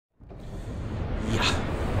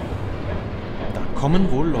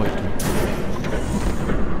kommen wohl Leute.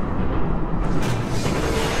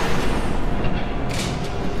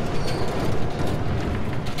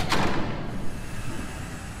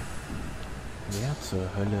 Wer zur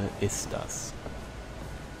Hölle ist das?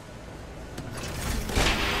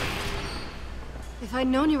 If I'd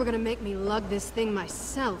known you were gonna make me lug this thing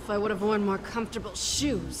myself, I would have worn more comfortable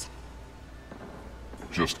shoes.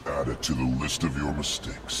 Just add it to the list of your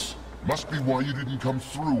mistakes. Must be why you didn't come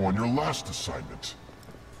through on your last assignment.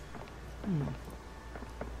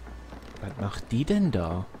 Was macht die denn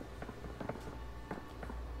da?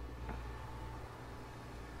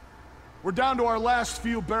 We're down to our last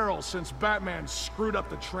few barrels since Batman screwed up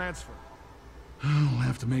the transfer. We'll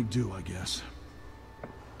have to make do, I guess.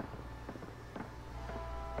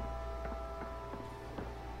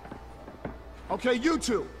 Okay, you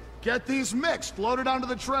two, get these mixed, loaded onto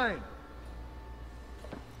the train.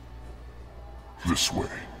 This way.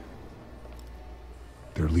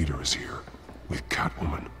 Their leader is here, with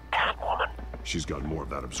Catwoman. Catwoman? She's got more of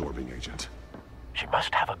that absorbing agent. She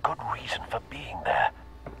must have a good reason for being there.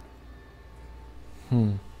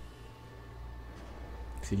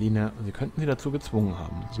 Selina, Sie könnten sie dazu gezwungen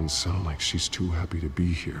haben. Doesn't sound like she's too happy to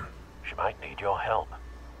be here. She might need your help.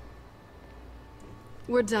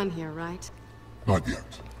 We're done here, right? Not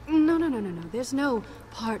yet. No. There's no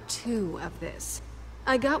part 2 of this.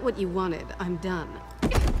 I got what you wanted. I'm done.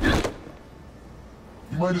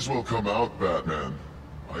 You might as well come out, Batman.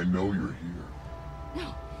 I know you're here.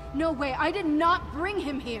 No way. I did not bring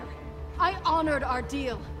him here. I honored our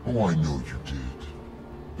deal. Oh, I know you did.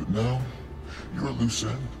 But now, you're a loose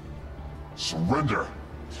end. Surrender!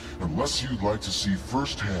 Unless you'd like to see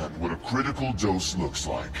firsthand what a critical dose looks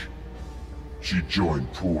like. She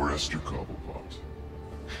joined poor Esther Cobblepot.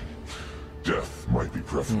 Death might be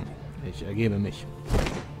preferable. Ich ergebe mich.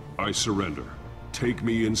 I surrender. Take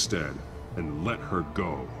me instead, and let her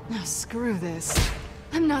go. No, screw this.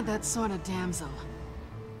 I'm not that sort of damsel.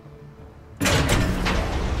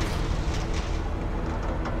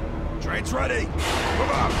 Train's ready.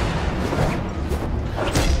 Move up.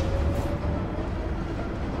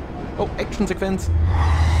 Oh, Actionsequenz.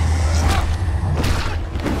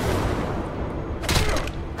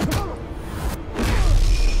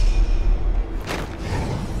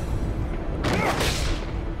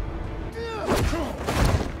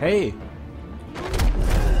 Hey.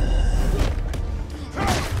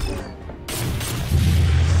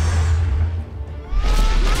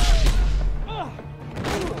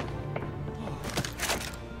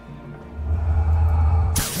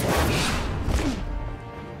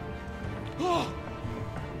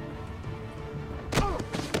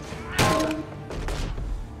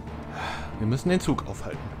 Wir müssen den Zug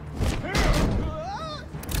aufhalten.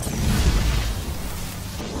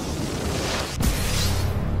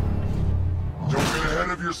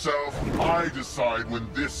 Yourself, I decide when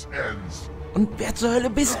this ends. Und wer zur Hölle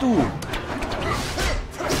bist du?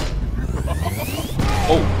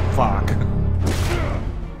 Oh, fuck.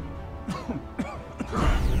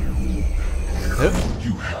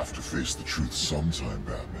 You have to face the truth sometime,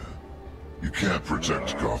 Batman. You can't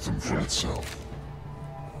protect Gotham from itself.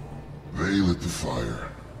 They lit the fire.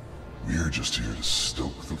 We're just here to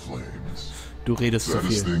stoke the flames. Du redest zu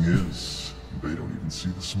Saddest viel. thing is, they don't even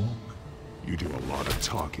see the smoke. You do a lot of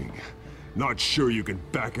talking. Not sure you can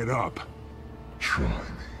back it up. Try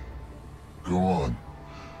me. Go on.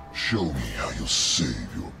 Show me how you'll save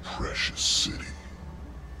your precious city.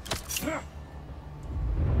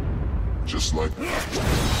 Just like that.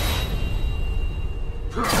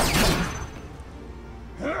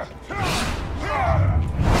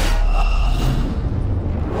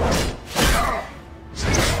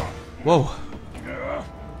 Wow.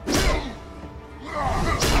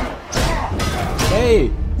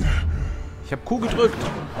 Hey! Ich hab Q gedrückt.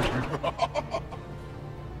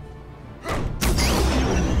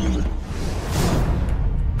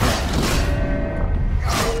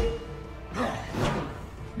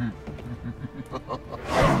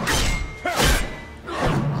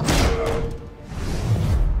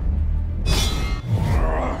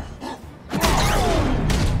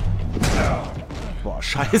 Boah,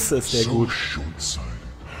 scheiße ist der So gut. short-sighted.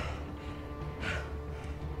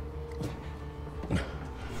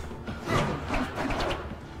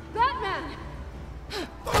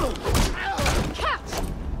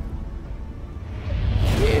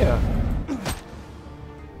 Yeah.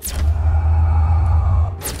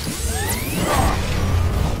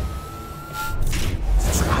 Ist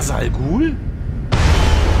das Ra's al Ghul?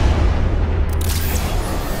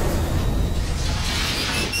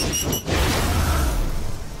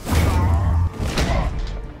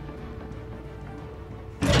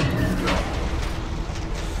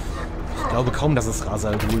 glaube kaum, dass es Ra's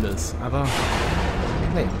al Ghul ist, aber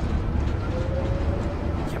nee.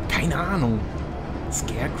 Ich habe keine Ahnung.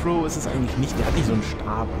 Scarecrow ist es eigentlich nicht. Der hat nicht so einen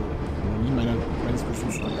Stab. Nie meines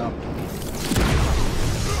Wissens gehabt.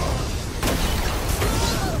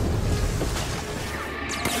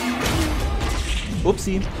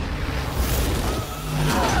 Upsi.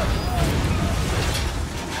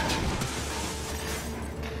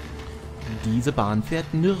 Diese Bahn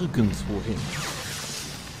fährt nirgendwo hin.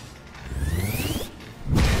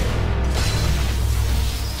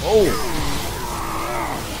 Oh!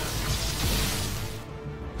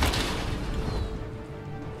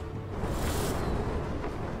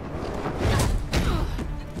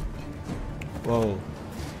 Wow.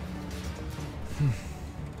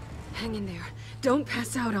 Hang in there. Don't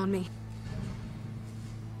pass out on me.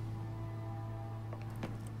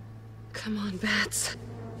 Come on, bats.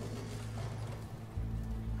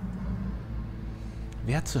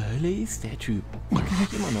 Wer zur Hölle ist der Typ? Den kenn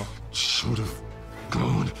ich immer noch. Should have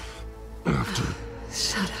gone after.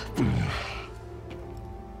 Shut up.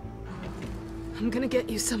 I'm gonna get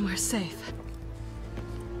you somewhere safe.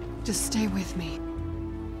 Just stay with me.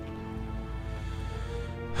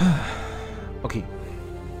 Okay.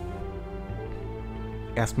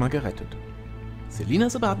 Erstmal gerettet.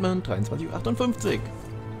 Selinas Apartment 2358.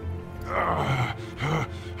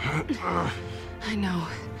 I know.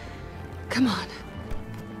 Come on.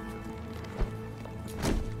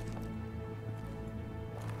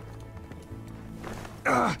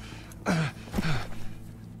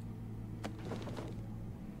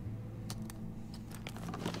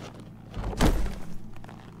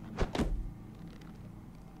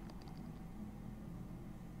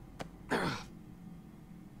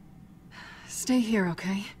 Stay here,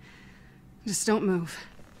 okay? Just don't move.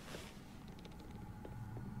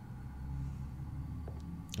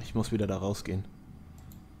 Ich muss wieder da rausgehen.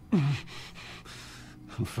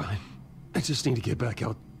 I'm fine. I just need to get back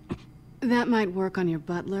out. That might work on your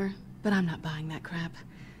butler, but I'm not buying that crap.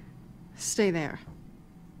 Stay there.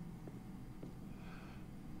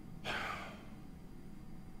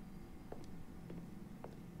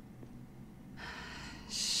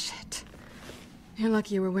 Shit. You're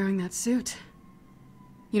lucky you were wearing that suit.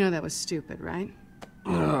 You know that was stupid, right?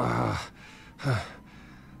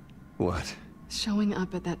 What? Showing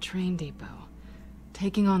up at that train depot.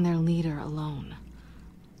 Taking on their leader alone.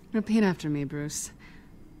 Repeat after me, Bruce.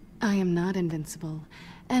 I am not invincible,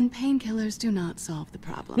 and painkillers do not solve the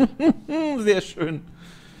problem. Sehr schön.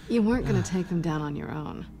 You weren't gonna take them down on your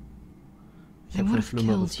own. Ich They habe would schon have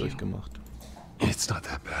Schlimmeres killed you. durchgemacht. It's not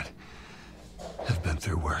that bad. I've been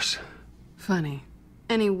through worse. Funny.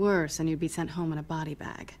 Any worse and you'd be sent home in a body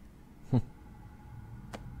bag.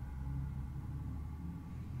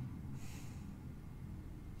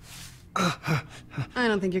 I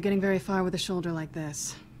don't think you're getting very far with a shoulder like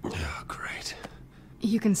this. Oh, great.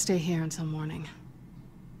 You can stay here until morning.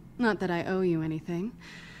 Not that I owe you anything.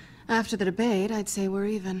 After the debate, I'd say we're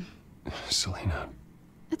even. Selena.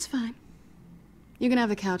 It's fine. You can have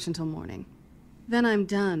the couch until morning. Then I'm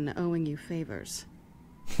done owing you favors.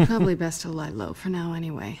 Probably best to lie low for now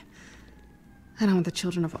anyway. I don't want the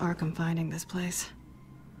children of Arkham finding this place.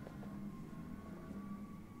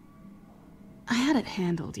 I had it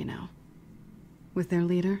handled, you know. With their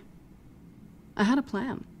leader. I had a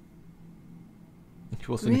plan. Ich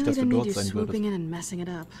wusste Really nicht, dass du didn't need dort you sein swooping würdest. in and messing it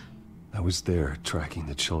up. I was there tracking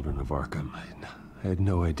the children of Arkham. I had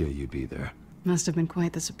no idea you'd be there. Must have been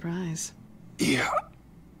quite the surprise. Yeah.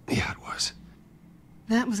 Yeah, it was.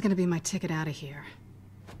 That was gonna be my ticket out of here.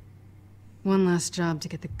 One last job to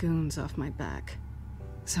get the goons off my back.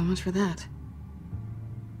 So much for that.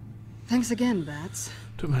 Thanks again, Bats.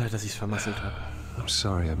 Tut mir leid, dass ich's vermasselt habe. I'm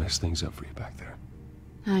sorry I messed things up for you back there.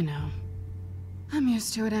 I know. I'm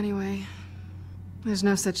used to it anyway. There's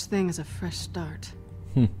no such thing as a fresh start.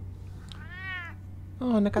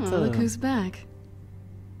 Oh, eine Oh, Katze. look who's back.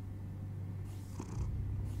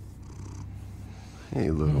 Hey,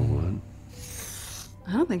 little one.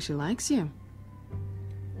 I don't think she likes you.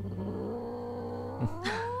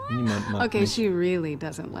 Niemand mag Okay, mich. she really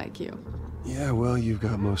doesn't like you. Yeah, well, you've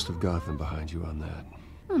got most of Gotham behind you on that.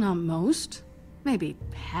 Well, not most. Maybe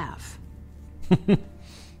half.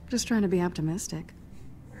 Just trying to be optimistic.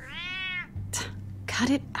 Cut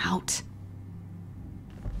it out.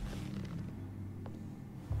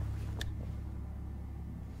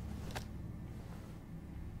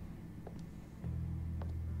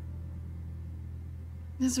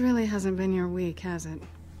 This really hasn't been your week, has it?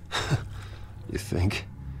 You think?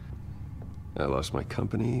 I lost my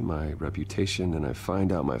company, my reputation, and I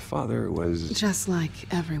find out my father was... Just like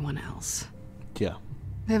everyone else. Tja.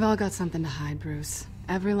 They've all got something to hide, Bruce.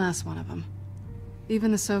 Every last one of them.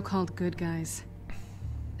 Even the so-called good guys.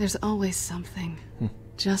 There's always something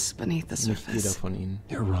just beneath the Nicht jeder surface. von ihnen.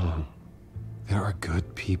 You're wrong. There are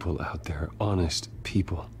good people out there, honest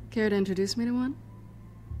people. Care to introduce me to one?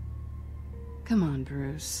 Come on,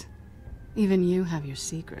 Bruce. Even you have your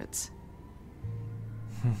secrets.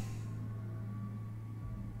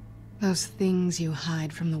 Those things you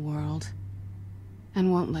hide from the world and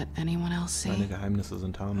won't let anyone else see. Meine Geheimnisse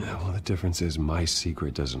sind harmlos. Yeah, well, the difference is my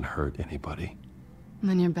secret doesn't hurt anybody.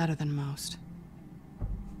 Then you're better than most.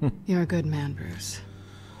 You're a good man, Bruce.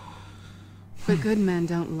 But good men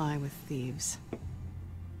don't lie with thieves.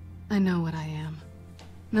 I know what I am.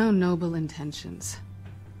 No noble intentions.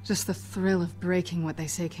 Just the thrill of breaking what they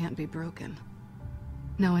say can't be broken.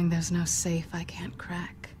 Knowing there's no safe I can't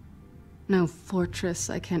crack. No fortress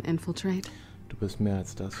I can't infiltrate. Du bist mehr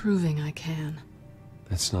als das. Proving I can.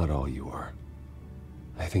 That's not all you are.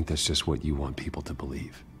 I think that's just what you want people to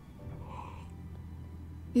believe.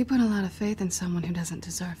 You put a lot of faith in someone who doesn't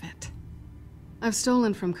deserve it. I've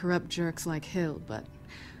stolen from corrupt jerks like Hill, but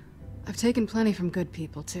I've taken plenty from good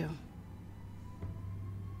people, too.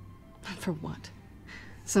 For what?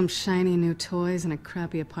 Some shiny new toys in a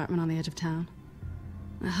crappy apartment on the edge of town?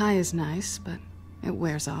 The high is nice, but it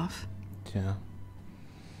wears off. Tja.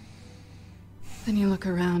 Then you look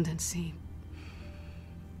around and see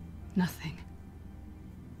nothing.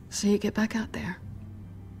 So you get back out there.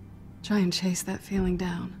 Try and chase that feeling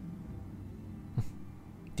down.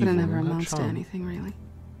 Die But it never Wohnung hat amounts to Charme. anything, really.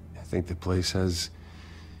 I think the place has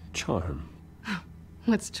charm.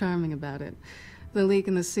 What's charming about it? The leak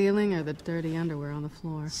in the ceiling or the dirty underwear on the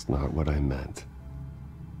floor? It's not what I meant.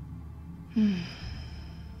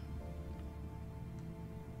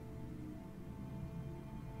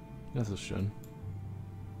 Das ist schön.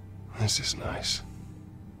 This is nice.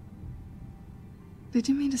 Did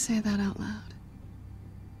you mean to say that out loud?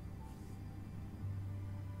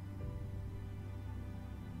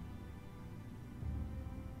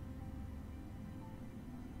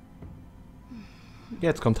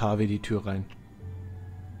 Jetzt kommt Harvey die Tür rein.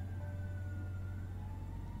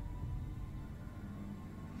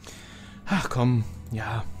 Ach komm,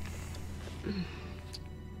 ja.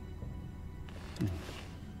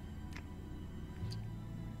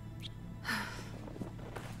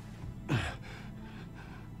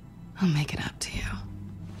 I'll make it up to you.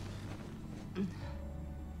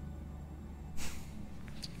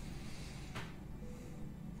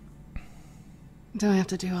 Do I have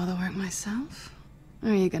to do all the work myself? Or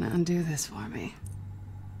are you gonna undo this for me?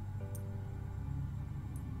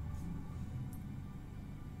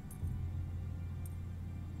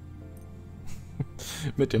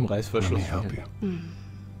 Mit dem Let me Reißverschluss. help you.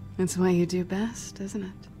 It's what you do best, isn't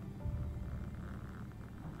it?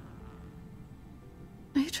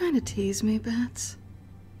 Are you trying to tease me, Bats?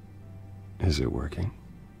 Is it working?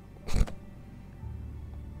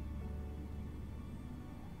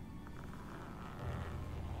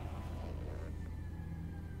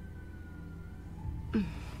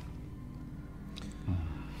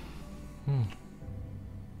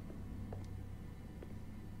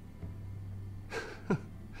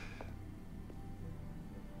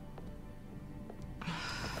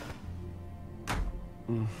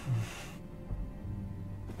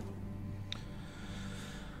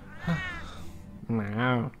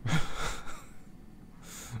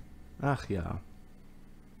 Ach ja.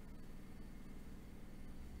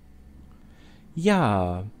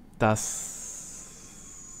 Ja,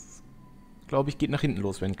 das glaube ich geht nach hinten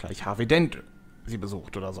los, wenn gleich Harvey Dent sie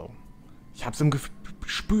besucht oder so. Ich hab's im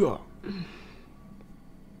Gespür.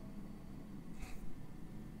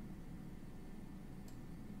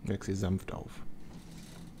 Weck sie sanft auf.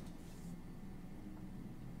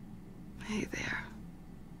 Hey there.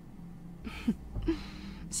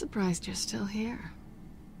 Surprised you're still here.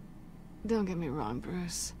 Don't get me wrong,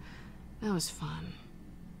 Bruce. That was fun.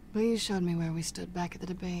 But you showed me where we stood back at the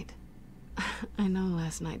debate. I know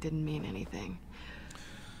last night didn't mean anything.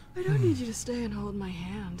 I don't need you to stay and hold my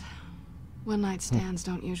hand. One-night stands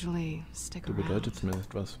don't usually stick Du around. bedeutet's mir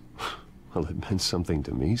etwas. Well, it meant something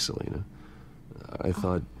to me, Selena. I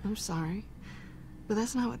thought... I'm sorry. But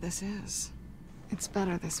that's not what this is. It's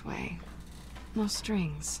better this way. No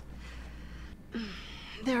strings.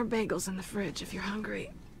 There are bagels in the fridge if you're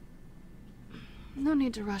hungry. No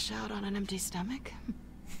need to rush out on an empty stomach.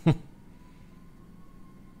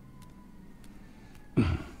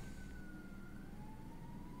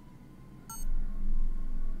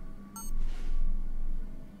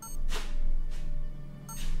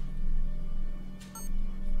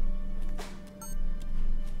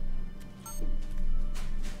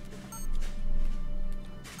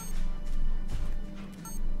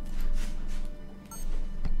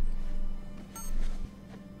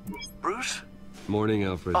 Bruce? Morning,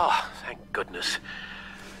 Alfred. Oh, thank goodness.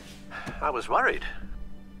 I was worried.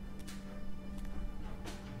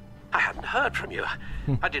 I hadn't heard from you.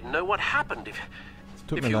 I didn't know what happened if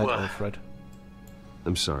Tut mir you leid, were... Alfred.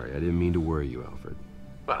 I'm sorry, I didn't mean to worry you, Alfred.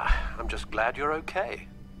 Well, I'm just glad you're okay.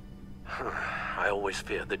 I always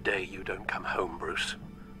fear the day you don't come home, Bruce.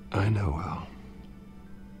 I know, Al.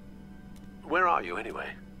 Where are you, anyway?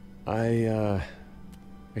 I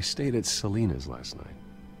stayed at Selena's last night.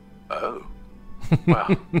 Oh.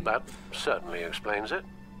 Well, that certainly explains it.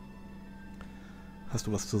 Hast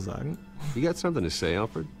du was zu sagen? You got something to say,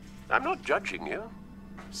 Alfred? I'm not judging you.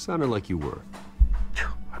 Sounded like you were.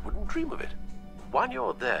 I wouldn't dream of it. While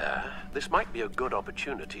you're there, this might be a good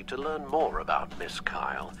opportunity to learn more about Miss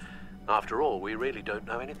Kyle. After all, we really don't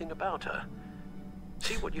know anything about her.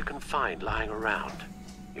 See what you can find lying around.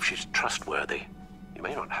 If she's trustworthy, you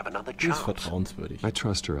may not have another Sie ist chance. vertrauenswürdig. I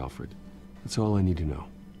trust her, Alfred. That's all I need to know.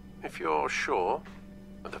 If you're sure,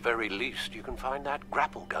 at the very least, you can find that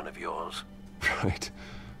grapple gun of yours. Right.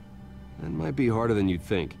 That might be harder than you'd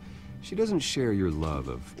think. She doesn't share your love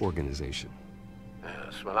of organization.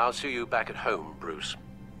 Yes, well, I'll see you back at home, Bruce.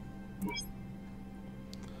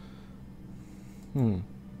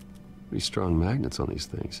 Pretty strong magnets on these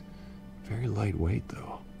things. Very lightweight,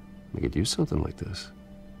 though. They could use something like this.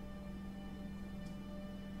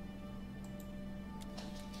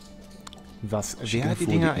 Wer hat die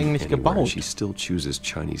Dinger eigentlich gebaut? She still chooses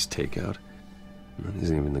Chinese takeout. That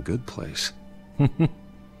isn't even the good place.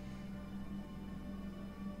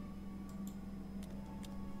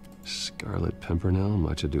 Scarlet Pimpernel,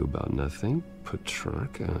 Much Ado About Nothing,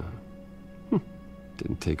 Petrarca.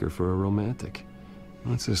 Didn't take her for a romantic.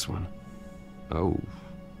 What's this one? Oh,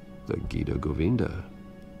 the Gita Govinda.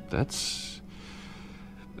 That's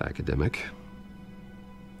academic.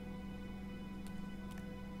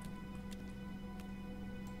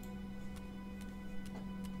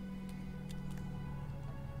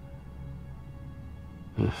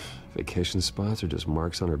 Vacation spots are just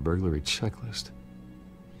marks on her burglary checklist.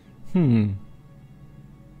 Wir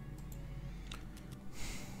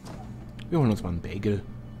holen uns mal einen Bagel.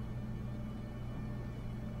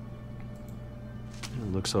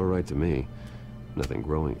 It looks all right to me. Nothing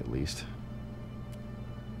growing, at least.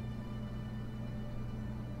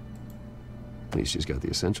 At least she's got the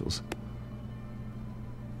essentials.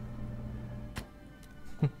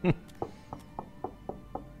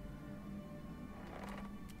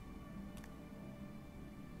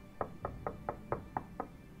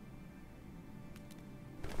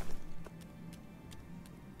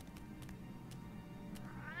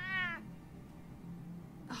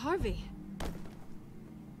 Harvey.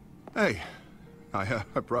 Hey, I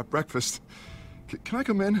brought breakfast. Can I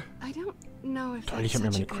come in? I don't know if Toll, ich that's habe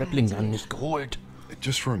mir such a meine good Crapling idea. nicht geholt.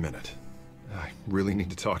 Just for a minute. I really need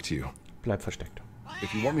to talk to you. Bleib versteckt.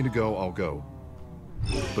 If you want me to go, I'll go.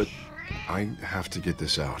 But I have to get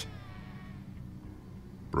this out.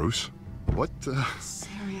 Bruce? What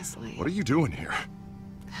Seriously. are you doing here?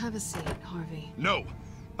 Have a seat, Harvey. No,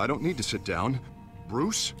 I don't need to sit down.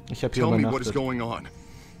 Bruce, Ich hab hier tell me what is übernachtet. going on.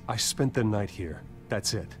 I spent the night here.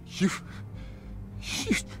 That's it. You...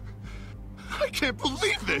 I can't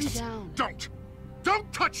believe this! down.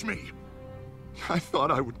 Don't touch me! I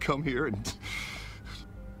thought I would come here and...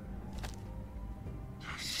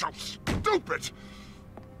 So stupid!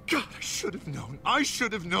 God, I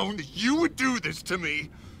should have known that you would do this to me!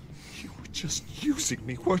 You were just using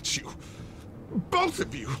me, weren't you? Both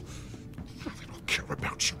of you! I don't care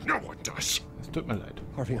about you, no one does! Es tut mir leid.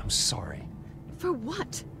 Harvey, I'm sorry. For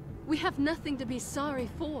what? We have nothing to be sorry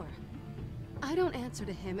for. I don't answer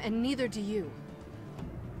to him, and neither do you.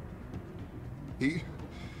 He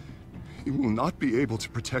will not be able to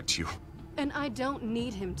protect you. And I don't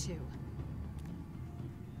need him to.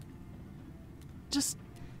 Just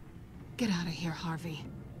get out of here, Harvey.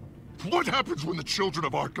 What happens when the children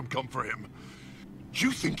of Arkham come for him?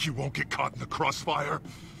 You think you won't get caught in the crossfire?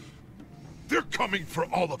 They're coming for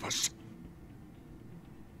all of us.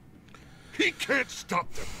 He can't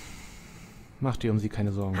stop them, Mach dir sie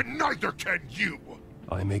keine Sorgen. and neither can you.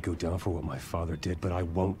 I may go down for what my father did, but I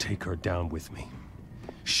won't take her down with me.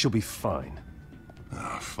 She'll be fine.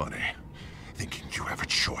 Ah, funny. Thinking you have a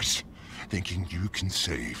choice. Thinking you can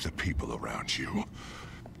save the people around you.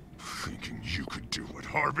 Thinking you could do what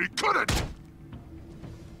Harvey couldn't!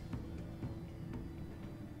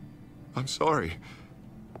 I'm sorry.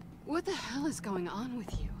 What the hell is going on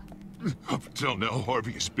with you? Up until now,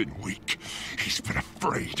 Harvey has been weak. He's been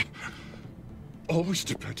afraid. Always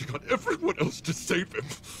depending on everyone else to save him.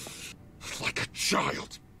 Like a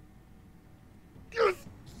child. You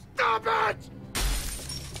stop it!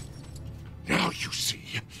 Now you see.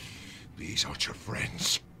 These aren't your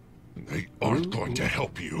friends. They aren't going to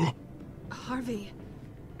help you. Harvey.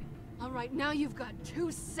 All right, now you've got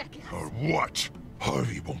 2 seconds. Or what?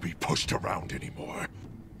 Harvey won't be pushed around anymore.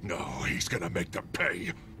 No, he's gonna make them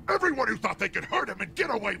pay. Everyone who thought they could hurt him and get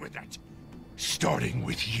away with it. Starting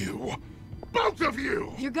with you. Both of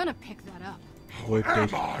you! You're gonna pick that up. Beruhig Am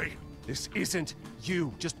dich. I? This isn't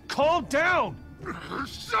you. Just calm down!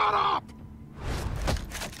 Shut up!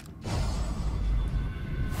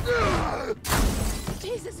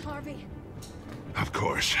 Jesus, Harvey. Of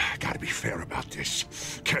course, gotta be fair about this.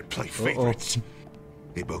 Can't play favorites.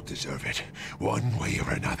 They both deserve it, one way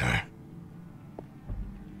or another.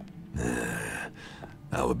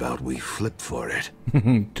 How about we flip for it? This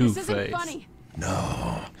isn't Two-Face. funny.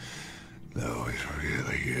 No, it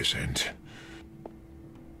really isn't.